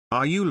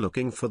Are you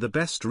looking for the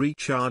best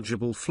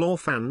rechargeable floor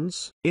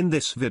fans? In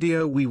this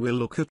video we will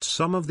look at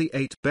some of the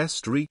 8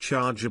 best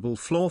rechargeable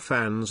floor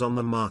fans on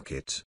the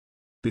market.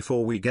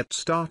 Before we get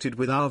started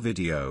with our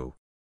video,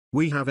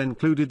 we have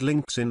included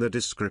links in the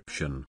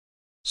description,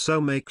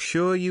 so make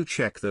sure you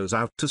check those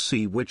out to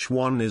see which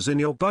one is in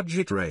your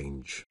budget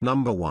range.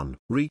 Number 1.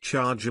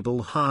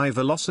 Rechargeable High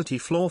Velocity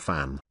Floor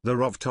Fan. The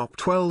RUNTOP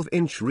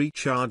 12-inch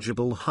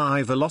rechargeable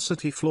high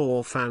velocity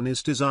floor fan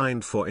is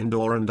designed for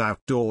indoor and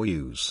outdoor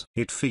use.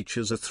 It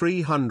features a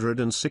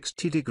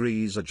 360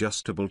 degrees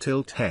adjustable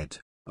tilt head,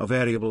 a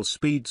variable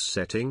speed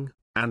setting,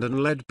 and an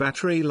LED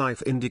battery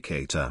life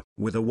indicator.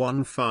 With a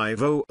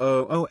 15000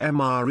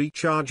 mAh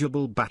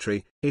rechargeable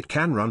battery, it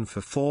can run for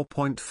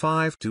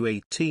 4.5 to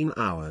 18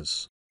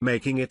 hours,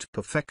 making it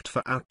perfect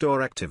for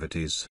outdoor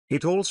activities.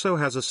 It also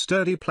has a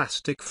sturdy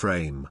plastic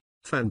frame,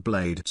 fan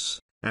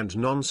blades, and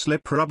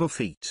non-slip rubber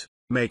feet,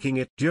 making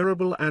it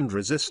durable and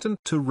resistant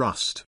to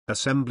rust.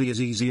 Assembly is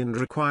easy and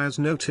requires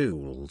no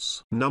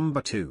tools.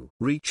 Number 2.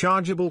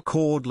 Rechargeable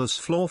Cordless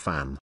Floor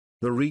Fan.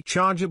 The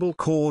rechargeable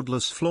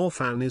cordless floor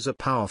fan is a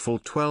powerful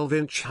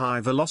 12-inch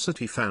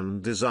high-velocity fan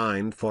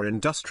designed for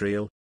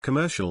industrial,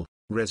 commercial,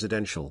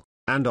 residential,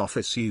 and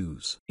office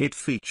use. It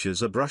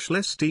features a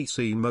brushless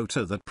DC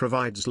motor that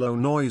provides low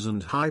noise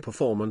and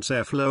high-performance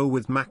airflow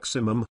with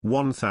maximum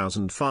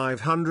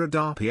 1500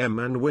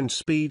 RPM and wind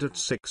speed at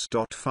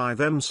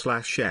 6.5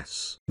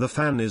 m/s. The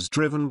fan is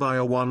driven by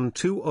a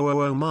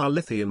 1200 mAh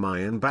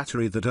lithium-ion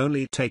battery that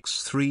only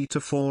takes 3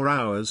 to 4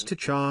 hours to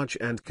charge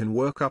and can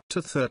work up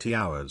to 30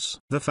 hours.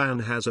 The fan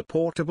has a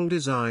portable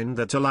design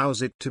that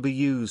allows it to be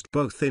used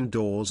both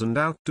indoors and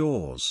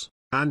outdoors,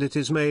 and it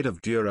is made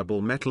of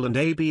durable metal and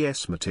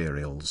ABS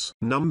materials.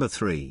 Number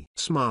 3.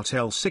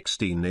 Smartele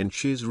 16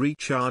 inches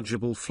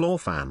rechargeable floor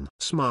fan.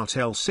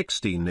 Smartele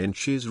 16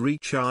 inches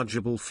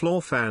rechargeable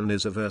floor fan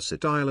is a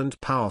versatile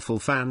and powerful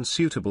fan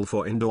suitable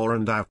for indoor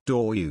and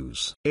outdoor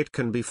use. It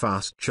can be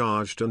fast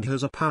charged and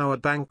has a power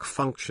bank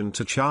function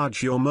to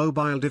charge your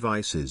mobile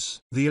devices.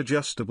 The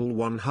adjustable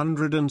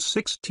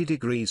 160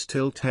 degrees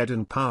tilt head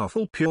and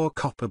powerful pure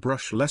copper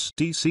brushless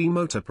DC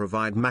motor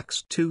provide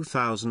max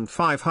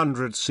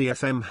 2500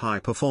 CFM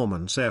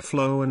high-performance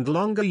airflow and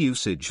longer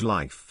usage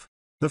life.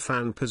 The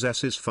fan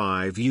possesses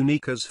 5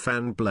 unique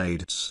fan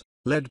blades,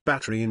 LED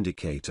battery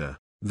indicator,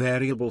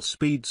 variable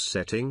speed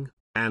setting,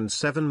 and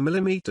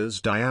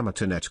 7mm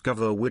diameter net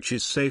cover, which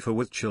is safer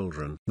with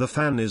children. The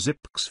fan is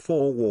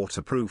IPX4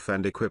 waterproof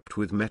and equipped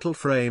with metal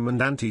frame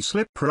and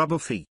anti-slip rubber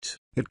feet.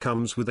 It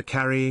comes with a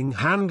carrying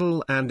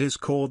handle and is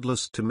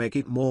cordless to make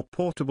it more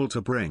portable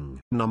to bring.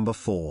 Number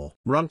 4.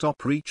 RUNTOP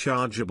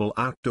Rechargeable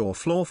Outdoor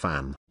Floor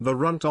Fan. The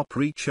RUNTOP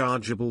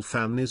Rechargeable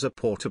Fan is a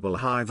portable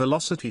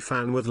high-velocity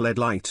fan with LED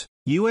light,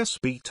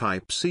 USB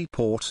Type-C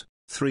port,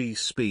 3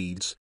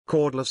 speeds,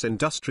 cordless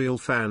industrial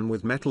fan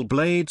with metal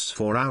blades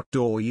for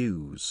outdoor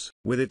use.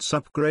 With its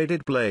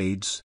upgraded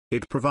blades,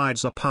 it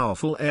provides a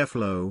powerful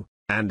airflow,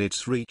 and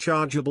its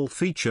rechargeable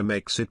feature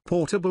makes it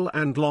portable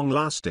and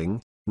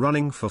long-lasting,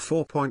 running for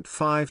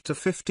 4.5 to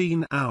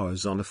 15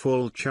 hours on a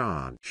full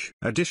charge.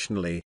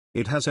 Additionally,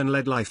 it has an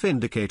LED life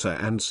indicator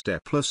and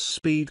stepless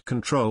speed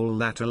control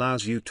that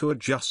allows you to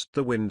adjust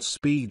the wind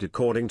speed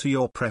according to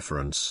your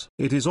preference.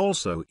 It is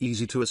also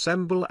easy to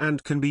assemble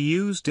and can be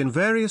used in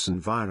various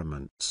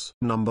environments.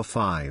 Number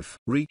 5.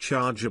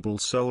 Rechargeable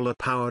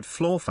Solar-Powered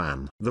Floor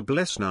Fan. The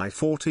Blesny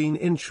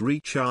 14-inch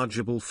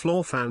rechargeable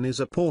floor fan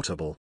is a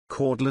portable,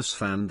 cordless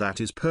fan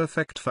that is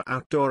perfect for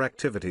outdoor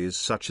activities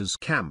such as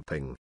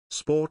camping,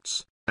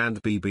 sports,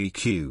 and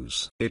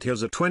BBQs. It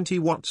has a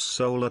 20-watt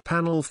solar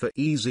panel for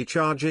easy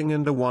charging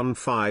and a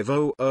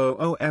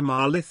 15000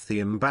 mAh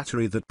lithium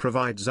battery that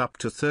provides up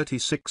to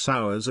 36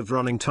 hours of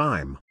running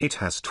time. It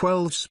has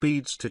 12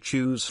 speeds to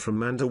choose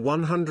from and a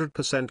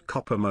 100%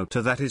 copper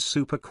motor that is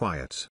super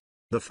quiet.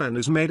 The fan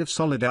is made of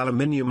solid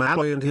aluminium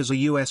alloy and has a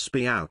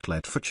USB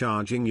outlet for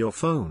charging your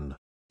phone.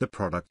 The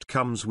product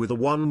comes with a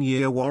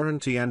 1-year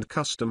warranty and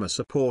customer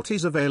support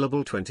is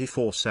available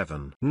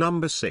 24/7.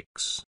 Number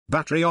 6.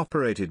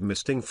 Battery-Operated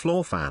Misting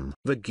Floor Fan.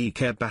 The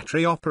Geekair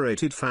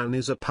battery-operated fan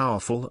is a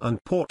powerful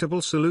and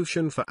portable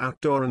solution for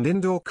outdoor and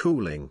indoor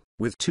cooling.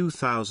 With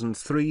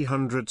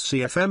 2300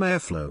 CFM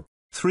airflow,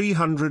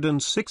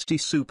 360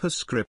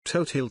 superscript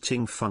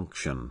tilting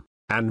function,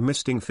 and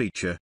misting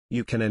feature,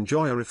 you can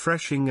enjoy a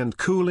refreshing and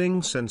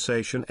cooling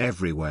sensation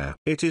everywhere.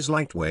 It is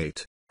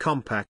lightweight,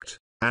 compact,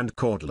 and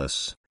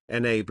cordless,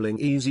 enabling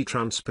easy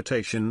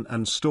transportation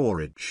and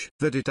storage.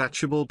 The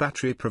detachable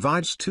battery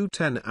provides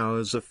 10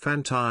 hours of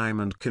fan time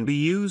and can be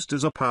used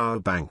as a power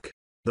bank.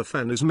 The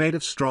fan is made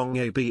of strong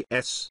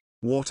ABS,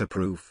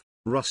 waterproof,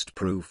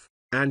 rust-proof,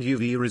 and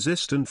UV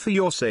resistant for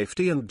your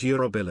safety and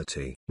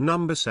durability.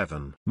 Number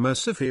 7.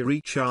 MOCIFI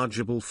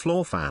Rechargeable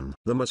Floor Fan.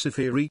 The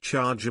MOCIFI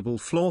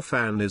Rechargeable Floor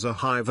Fan is a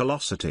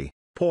high-velocity,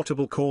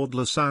 portable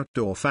cordless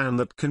outdoor fan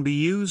that can be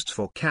used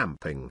for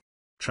camping,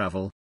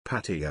 travel,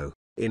 patio,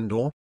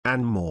 indoor,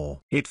 and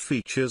more. It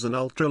features an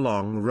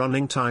ultra-long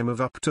running time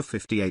of up to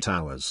 58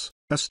 hours,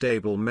 a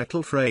stable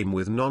metal frame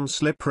with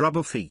non-slip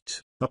rubber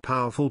feet, a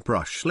powerful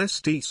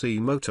brushless DC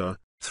motor,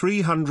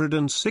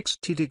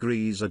 360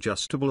 degrees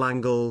adjustable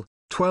angle,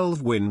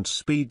 12 wind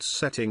speed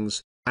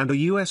settings, and a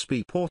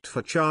USB port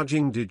for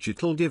charging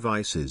digital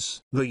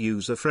devices. The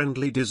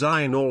user-friendly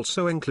design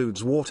also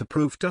includes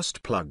waterproof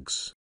dust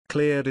plugs,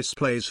 clear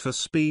displays for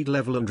speed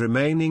level and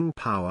remaining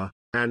power,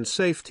 and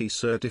safety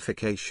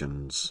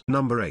certifications.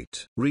 Number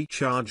 8.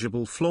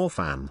 Rechargeable Floor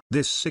Fan.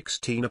 This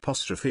 16'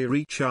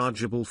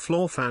 rechargeable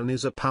floor fan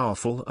is a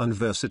powerful and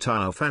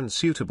versatile fan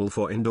suitable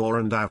for indoor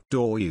and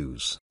outdoor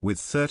use. With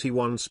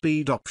 31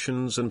 speed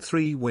options and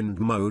 3 wind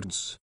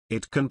modes,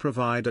 it can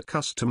provide a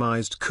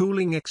customized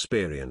cooling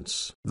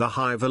experience. The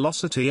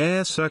high-velocity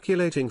air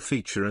circulating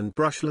feature and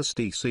brushless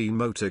DC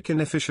motor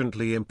can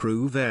efficiently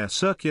improve air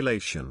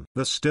circulation.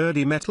 The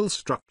sturdy metal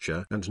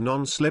structure and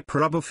non-slip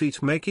rubber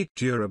feet make it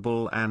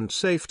durable and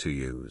safe to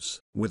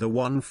use. With a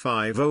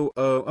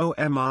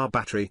 15000 mAh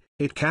battery,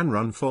 it can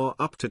run for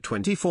up to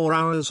 24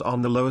 hours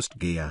on the lowest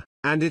gear,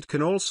 and it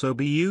can also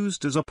be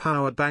used as a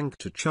power bank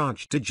to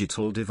charge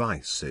digital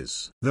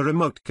devices. The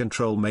remote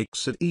control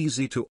makes it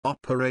easy to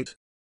operate,